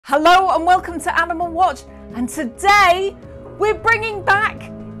Hello and welcome to Animal Watch, and today we're bringing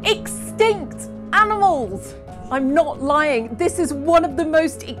back extinct animals. I'm not lying, this is one of the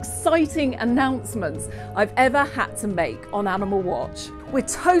most exciting announcements I've ever had to make on Animal Watch. We're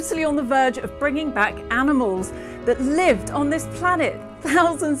totally on the verge of bringing back animals that lived on this planet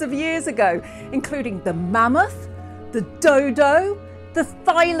thousands of years ago, including the mammoth, the dodo, the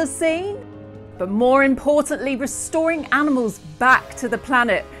thylacine, but more importantly, restoring animals back to the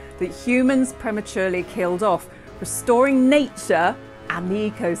planet that humans prematurely killed off, restoring nature and the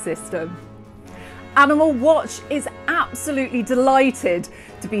ecosystem. Animal Watch is absolutely delighted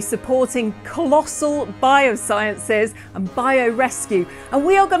to be supporting Colossal BioSciences and BioRescue, and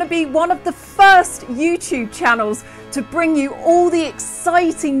we are going to be one of the first YouTube channels to bring you all the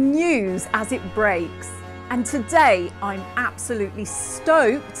exciting news as it breaks. And today I'm absolutely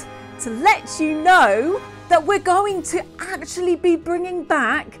stoked to let you know that we're going to actually be bringing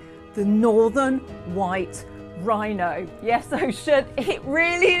back the Northern White Rhino. Yes, Ocean, it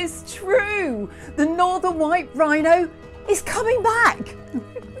really is true. The Northern White Rhino is coming back.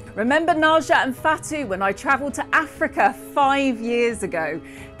 Remember Najat and Fatu when I travelled to Africa 5 years ago?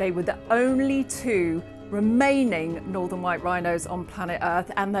 They were the only two remaining Northern White Rhinos on planet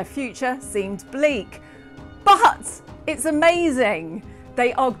Earth, and their future seemed bleak. But it's amazing.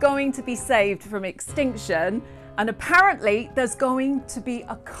 They are going to be saved from extinction, and apparently there's going to be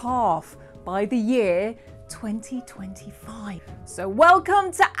a calf by the year 2025. So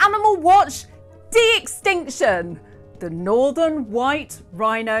welcome to Animal Watch De-Extinction, the Northern White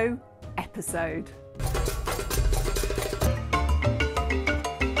Rhino episode.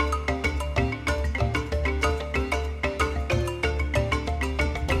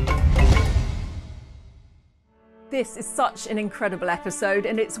 This is such an incredible episode,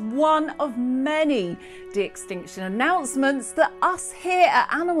 and it's one of many de-extinction announcements that us here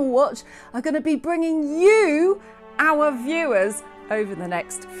at Animal Watch are going to be bringing you, our viewers, over the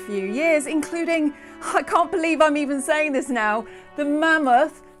next few years, including, I can't believe I'm even saying this now, the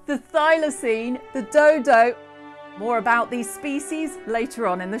mammoth, the thylacine, the dodo. More about these species later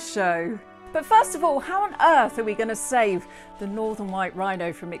on in the show. But first of all, how on earth are we going to save the Northern White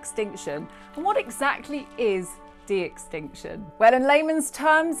Rhino from extinction? And what exactly is de-extinction? Well, in layman's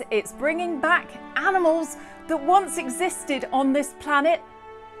terms, it's bringing back animals that once existed on this planet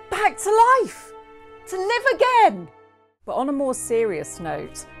back to life, to live again. But on a more serious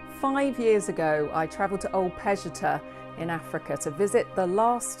note, 5 years ago, I travelled to Ol'Pejeta in Africa to visit the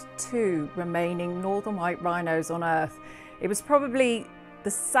last two remaining Northern White Rhinos on Earth. It was probably the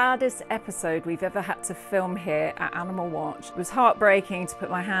saddest episode we've ever had to film here at Animal Watch. It was heartbreaking to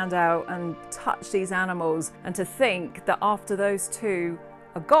put my hand out and touch these animals, and to think that after those two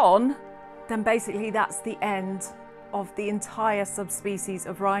are gone, then basically that's the end of the entire subspecies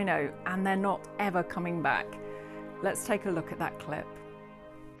of rhino, and they're not ever coming back. Let's take a look at that clip.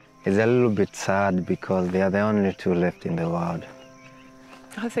 It's a little bit sad because they are the only two left in the world.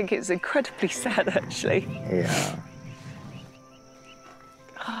 I think it's incredibly sad, actually. Yeah.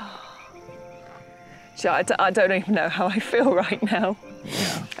 I don't even know how I feel right now.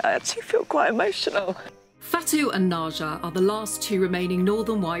 Yeah. I actually feel quite emotional. Fatu and Naja are the last two remaining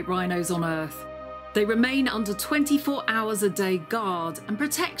Northern White Rhinos on Earth. They remain under 24 hours a day guard and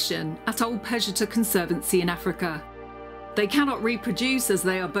protection at Ol'Pejeta Conservancy in Africa. They cannot reproduce as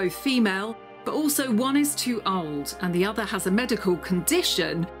they are both female, but also one is too old and the other has a medical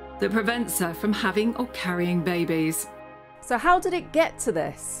condition that prevents her from having or carrying babies. So how did it get to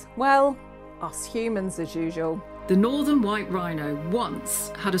this? Well, us humans as usual. The Northern White Rhino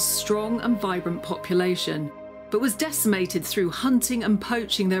once had a strong and vibrant population, but was decimated through hunting and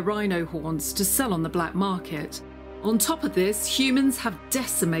poaching their rhino horns to sell on the black market. On top of this, humans have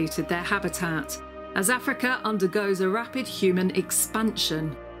decimated their habitat, as Africa undergoes a rapid human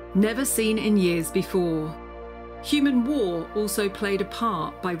expansion, never seen in years before. Human war also played a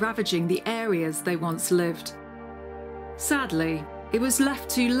part by ravaging the areas they once lived. Sadly, it was left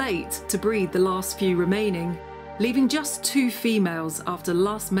too late to breed the last few remaining, leaving just two females after the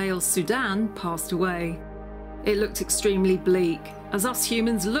last male Sudan passed away. It looked extremely bleak, as us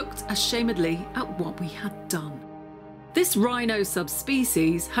humans looked ashamedly at what we had done. This rhino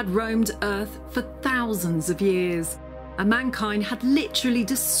subspecies had roamed Earth for thousands of years, and mankind had literally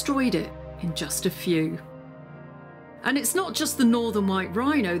destroyed it in just a few. And it's not just the Northern White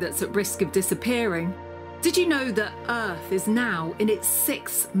Rhino that's at risk of disappearing. Did you know that Earth is now in its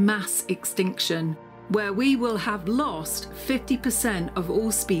 6th mass extinction, where we will have lost 50% of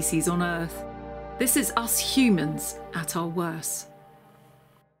all species on Earth? This is us humans at our worst.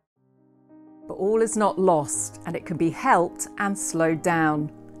 But all is not lost, and it can be helped and slowed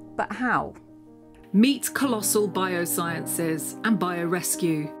down. But how? Meet Colossal BioSciences and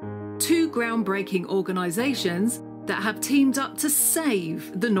BioRescue, two groundbreaking organisations that have teamed up to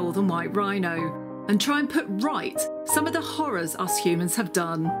save the Northern White Rhino and try and put right some of the horrors us humans have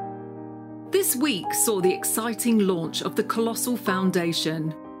done. This week saw the exciting launch of the Colossal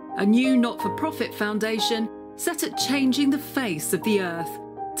Foundation, a new not-for-profit foundation set at changing the face of the Earth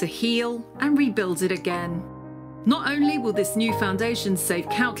to heal and rebuild it again. Not only will this new foundation save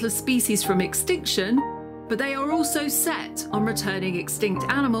countless species from extinction, but they are also set on returning extinct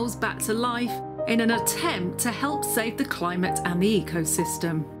animals back to life in an attempt to help save the climate and the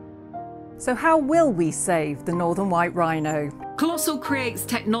ecosystem. So how will we save the Northern White Rhino? Colossal creates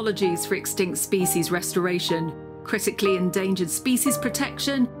technologies for extinct species restoration, critically endangered species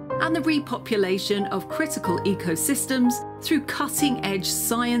protection, and the repopulation of critical ecosystems through cutting-edge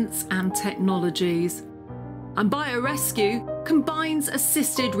science and technologies. And BioRescue combines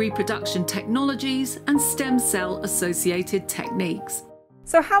assisted reproduction technologies and stem cell-associated techniques.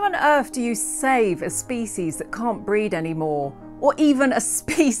 So how on earth do you save a species that can't breed anymore? Or even a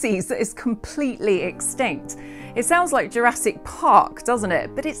species that is completely extinct? It sounds like Jurassic Park, doesn't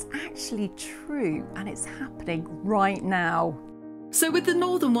it? But it's actually true, and it's happening right now. So with the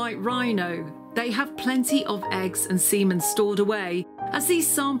Northern White Rhino, they have plenty of eggs and semen stored away, as these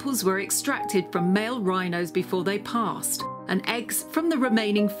samples were extracted from male rhinos before they passed, and eggs from the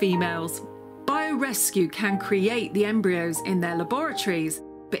remaining females. BioRescue can create the embryos in their laboratories,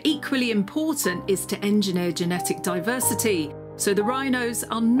 but equally important is to engineer genetic diversity, so the rhinos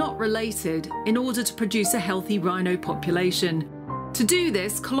are not related in order to produce a healthy rhino population. To do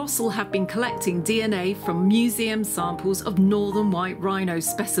this, Colossal have been collecting DNA from museum samples of Northern White Rhino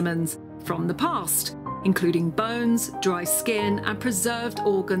specimens from the past, including bones, dry skin, and preserved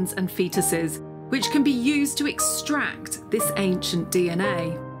organs and fetuses, which can be used to extract this ancient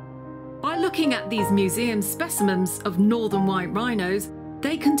DNA. By looking at these museum specimens of Northern White Rhinos,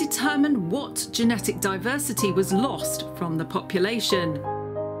 they can determine what genetic diversity was lost from the population.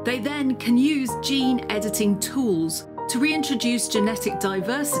 They then can use gene editing tools to reintroduce genetic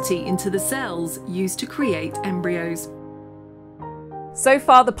diversity into the cells used to create embryos. So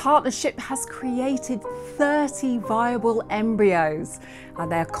far, the partnership has created 30 viable embryos, and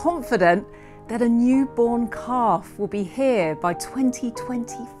they're confident that a newborn calf will be here by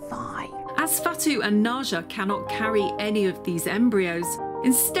 2025. As Fatu and Naja cannot carry any of these embryos,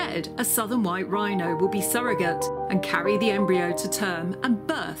 instead a Southern White Rhino will be surrogate and carry the embryo to term and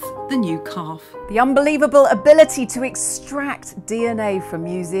birth the new calf. The unbelievable ability to extract DNA from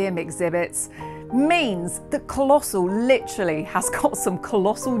museum exhibits means that Colossal literally has got some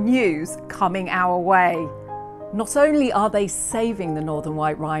colossal news coming our way. Not only are they saving the Northern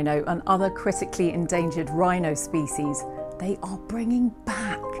White Rhino and other critically endangered rhino species, they are bringing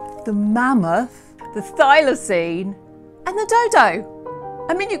back the mammoth, the thylacine, and the dodo.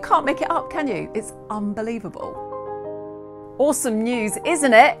 I mean, you can't make it up, can you? It's unbelievable. Awesome news,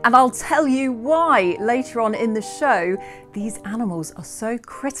 isn't it? And I'll tell you why later on in the show. These animals are so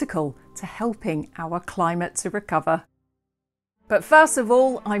critical to helping our climate to recover. But first of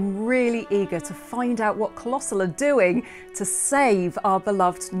all, I'm really eager to find out what Colossal are doing to save our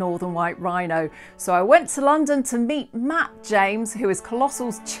beloved Northern White Rhino. So I went to London to meet Matt James, who is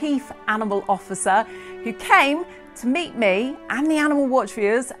Colossal's Chief Animal Officer, who came to meet me and the Animal Watch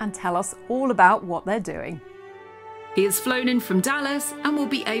viewers and tell us all about what they're doing. He has flown in from Dallas and will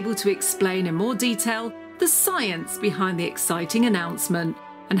be able to explain in more detail the science behind the exciting announcement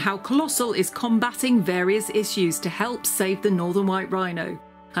and how Colossal is combating various issues to help save the Northern White Rhino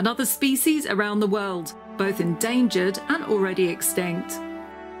and other species around the world, both endangered and already extinct.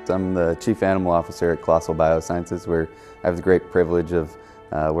 I'm the Chief Animal Officer at Colossal BioSciences, where I have the great privilege of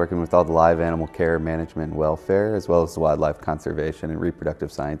working with all the live animal care, management, and welfare, as well as the wildlife conservation and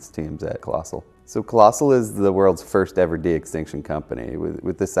reproductive science teams at Colossal. So Colossal is the world's first ever de-extinction company,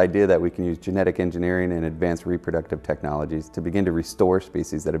 with this idea that we can use genetic engineering and advanced reproductive technologies to begin to restore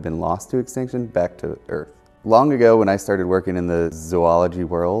species that have been lost to extinction back to Earth. Long ago, when I started working in the zoology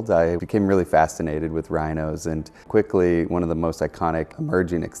world, I became really fascinated with rhinos, and quickly one of the most iconic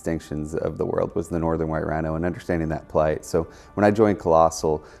emerging extinctions of the world was the Northern White Rhino, and understanding that plight. So when I joined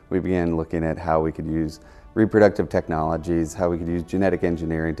Colossal, we began looking at how we could use reproductive technologies, how we could use genetic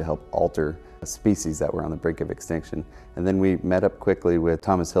engineering to help alter species that were on the brink of extinction. And then we met up quickly with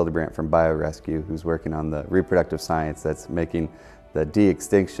Thomas Hildebrandt from BioRescue, who's working on the reproductive science that's making the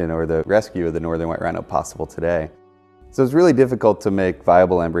de-extinction or the rescue of the Northern White Rhino possible today. So it's really difficult to make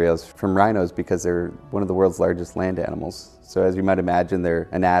viable embryos from rhinos because they're one of the world's largest land animals. So as you might imagine, their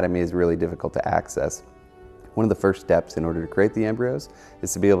anatomy is really difficult to access. One of the first steps in order to create the embryos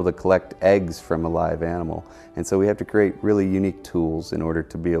is to be able to collect eggs from a live animal. And so we have to create really unique tools in order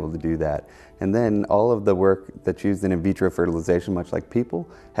to be able to do that. And then all of the work that's used in vitro fertilization, much like people,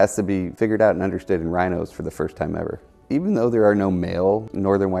 has to be figured out and understood in rhinos for the first time ever. Even though there are no male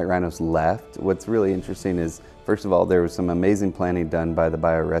Northern White Rhinos left, what's really interesting is, first of all, there was some amazing planning done by the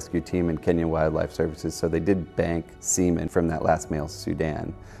biorescue team in Kenya Wildlife Services, so they did bank semen from that last male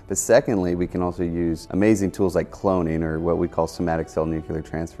Sudan. But secondly, we can also use amazing tools like cloning, or what we call somatic cell nuclear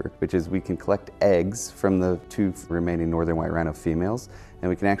transfer, which is we can collect eggs from the 2 remaining Northern White Rhino females, and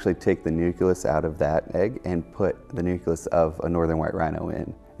we can actually take the nucleus out of that egg and put the nucleus of a Northern White Rhino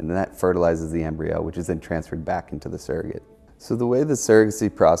in. And that fertilizes the embryo, which is then transferred back into the surrogate. So the way the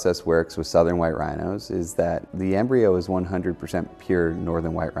surrogacy process works with Southern White Rhinos is that the embryo is 100% pure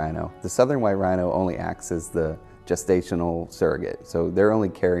Northern White Rhino. The Southern White Rhino only acts as the gestational surrogate. So they're only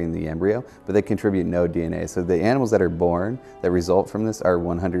carrying the embryo, but they contribute no DNA. So the animals that are born that result from this are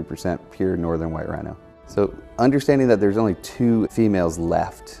 100% pure Northern White Rhino. So understanding that there's only 2 females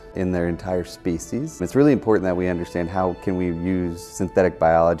left in their entire species, it's really important that we understand how can we use synthetic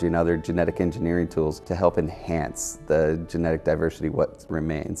biology and other genetic engineering tools to help enhance the genetic diversity what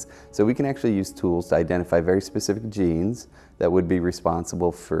remains. So we can actually use tools to identify very specific genes that would be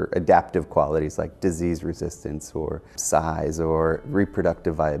responsible for adaptive qualities like disease resistance or size or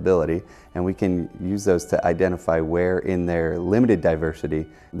reproductive viability. And we can use those to identify where in their limited diversity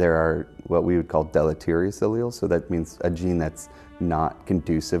there are what we would call deleterious alleles. So that means a gene that's not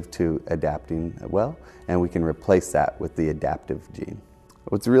conducive to adapting well, and we can replace that with the adaptive gene.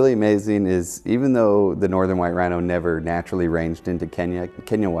 What's really amazing is even though the Northern White Rhino never naturally ranged into Kenya,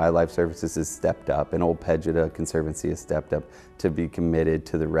 Kenya Wildlife Services has stepped up, and Ol'Pejeta Conservancy has stepped up to be committed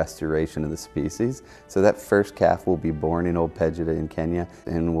to the restoration of the species. So that first calf will be born in Ol'Pejeta in Kenya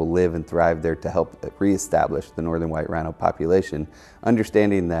and will live and thrive there to help reestablish the Northern White Rhino population,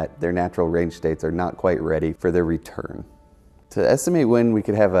 understanding that their natural range states are not quite ready for their return. To estimate when we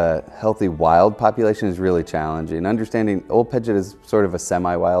could have a healthy wild population is really challenging. Understanding Ol'Pejeta is sort of a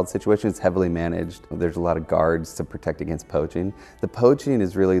semi-wild situation. It's heavily managed. There's a lot of guards to protect against poaching. The poaching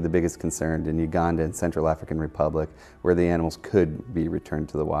is really the biggest concern in Uganda and Central African Republic, where the animals could be returned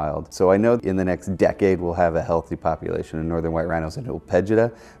to the wild. So I know in the next decade we'll have a healthy population of Northern White Rhinos in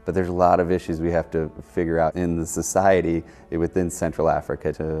Ol'Pejeta, but there's a lot of issues we have to figure out in the society within Central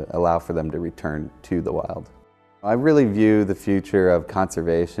Africa to allow for them to return to the wild. I really view the future of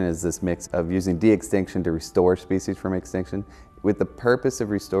conservation as this mix of using de-extinction to restore species from extinction with the purpose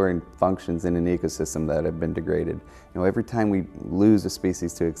of restoring functions in an ecosystem that have been degraded. You know, every time we lose a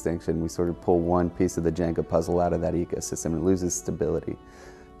species to extinction, we sort of pull one piece of the Jenga puzzle out of that ecosystem and it loses stability.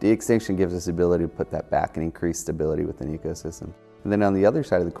 De-extinction gives us the ability to put that back and increase stability within ecosystem. And then on the other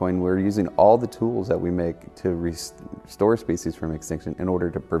side of the coin, we're using all the tools that we make to restore species from extinction in order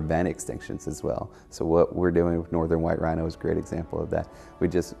to prevent extinctions as well. So what we're doing with Northern White Rhino is a great example of that. We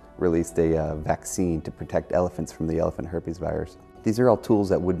just released a vaccine to protect elephants from the elephant herpes virus. These are all tools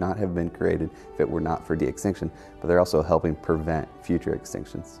that would not have been created if it were not for de-extinction, but they're also helping prevent future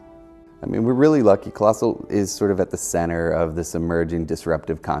extinctions. I mean, we're really lucky. Colossal is sort of at the center of this emerging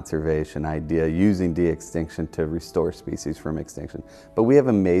disruptive conservation idea, using de-extinction to restore species from extinction. But we have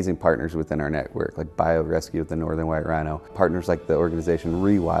amazing partners within our network, like BioRescue with the Northern White Rhino, partners like the organization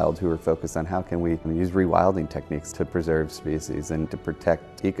Rewild, who are focused on how can we use rewilding techniques to preserve species and to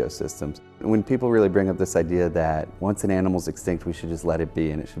protect ecosystems. When people really bring up this idea that once an animal's extinct, we should just let it be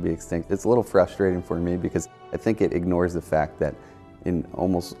and it should be extinct, it's a little frustrating for me because I think it ignores the fact that in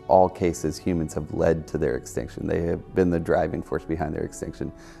almost all cases, humans have led to their extinction. They have been the driving force behind their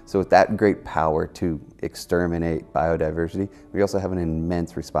extinction. So with that great power to exterminate biodiversity, we also have an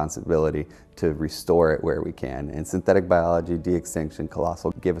immense responsibility to restore it where we can. And synthetic biology, de-extinction,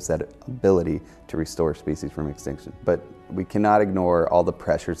 Colossal give us that ability to restore species from extinction. But we cannot ignore all the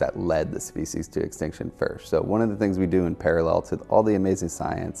pressures that led the species to extinction first. So one of the things we do in parallel to all the amazing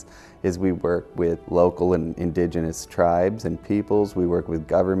science is we work with local and indigenous tribes and peoples, we work with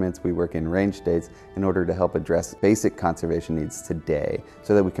governments, we work in range states in order to help address basic conservation needs today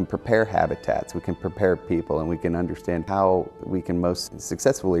so that we can prepare habitats, we can prepare people, and we can understand how we can most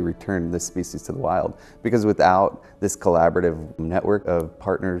successfully return this species to the wild. Because without this collaborative network of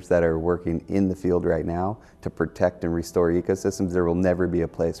partners that are working in the field right now to protect and restore ecosystems, there will never be a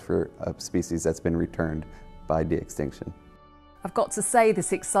place for a species that's been returned by de-extinction. I've got to say,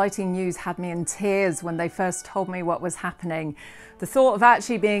 this exciting news had me in tears when they first told me what was happening. The thought of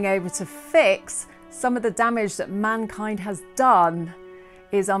actually being able to fix some of the damage that mankind has done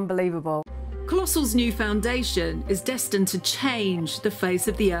is unbelievable. Colossal's new foundation is destined to change the face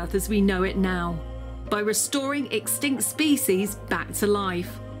of the Earth as we know it now. by restoring extinct species back to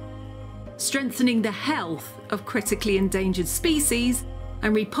life, strengthening the health of critically endangered species,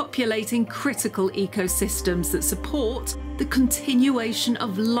 and repopulating critical ecosystems that support the continuation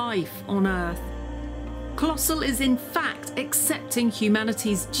of life on Earth. Colossal is in fact accepting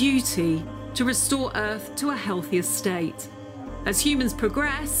humanity's duty to restore Earth to a healthier state. As humans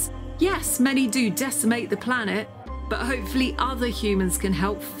progress, yes, many do decimate the planet, but hopefully other humans can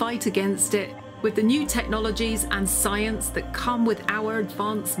help fight against it with the new technologies and science that come with our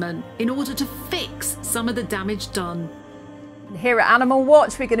advancement in order to fix some of the damage done. Here at Animal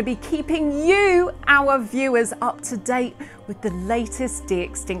Watch, we're going to be keeping you, our viewers, up to date with the latest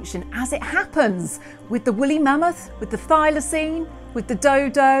de-extinction as it happens. With the woolly mammoth, with the thylacine, with the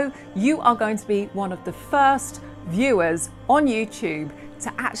dodo, you are going to be one of the first viewers on YouTube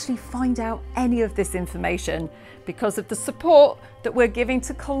to actually find out any of this information because of the support that we're giving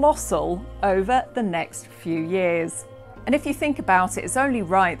to Colossal over the next few years. And if you think about it, it's only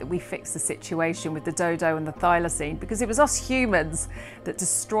right that we fix the situation with the dodo and the thylacine because it was us humans that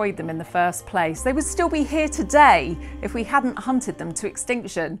destroyed them in the first place. They would still be here today if we hadn't hunted them to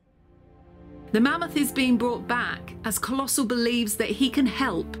extinction. The mammoth is being brought back as Colossal believes that he can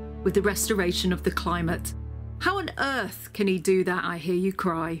help with the restoration of the climate. How on earth can he do that, I hear you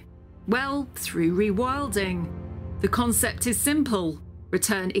cry? Well, through rewilding. The concept is simple.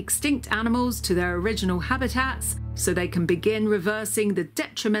 Return extinct animals to their original habitats so they can begin reversing the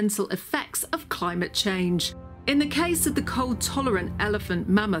detrimental effects of climate change. In the case of the cold-tolerant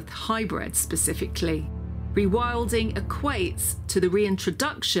elephant-mammoth hybrid specifically, rewilding equates to the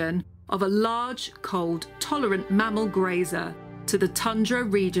reintroduction of a large, cold-tolerant mammal grazer to the tundra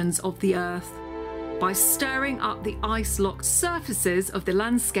regions of the Earth. By stirring up the ice-locked surfaces of the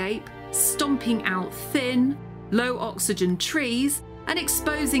landscape, stomping out thin, low-oxygen trees, and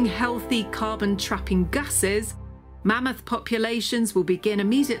exposing healthy carbon-trapping gases, mammoth populations will begin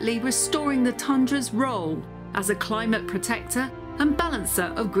immediately restoring the tundra's role as a climate protector and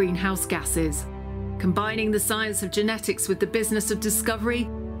balancer of greenhouse gases. Combining the science of genetics with the business of discovery,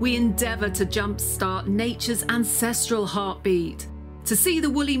 we endeavour to jumpstart nature's ancestral heartbeat, to see the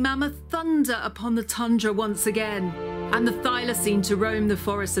woolly mammoth thunder upon the tundra once again, and the thylacine to roam the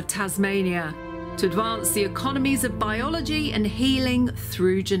forests of Tasmania, to advance the economies of biology and healing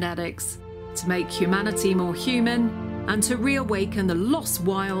through genetics, to make humanity more human, and to reawaken the lost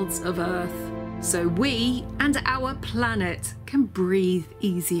wilds of Earth, so we and our planet can breathe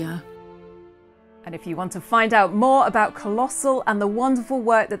easier. And if you want to find out more about Colossal and the wonderful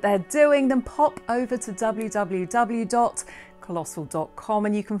work that they're doing, then pop over to www.colossal.com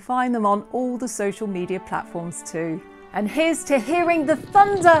and you can find them on all the social media platforms too. And here's to hearing the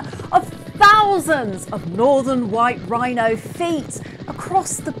thunder of thousands of Northern White Rhino feet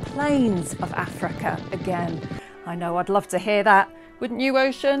across the plains of Africa again. I know, I'd love to hear that. Wouldn't you,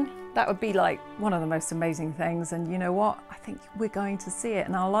 Ocean? That would be like one of the most amazing things. And you know what? I think we're going to see it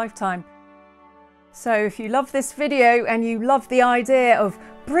in our lifetime. So if you love this video and you love the idea of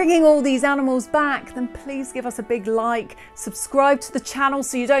bringing all these animals back, then please give us a big like, subscribe to the channel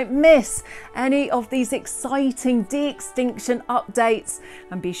so you don't miss any of these exciting de-extinction updates,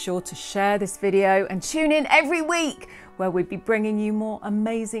 and be sure to share this video and tune in every week where we'll be bringing you more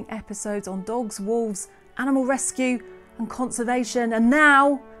amazing episodes on dogs, wolves, animal rescue and conservation, and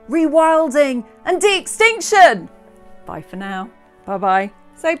now rewilding and de-extinction. Bye for now. Bye-bye.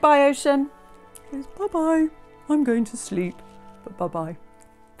 Say bye, Ocean. Bye-bye. I'm going to sleep, but bye-bye.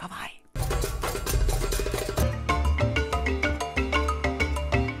 Bye-bye.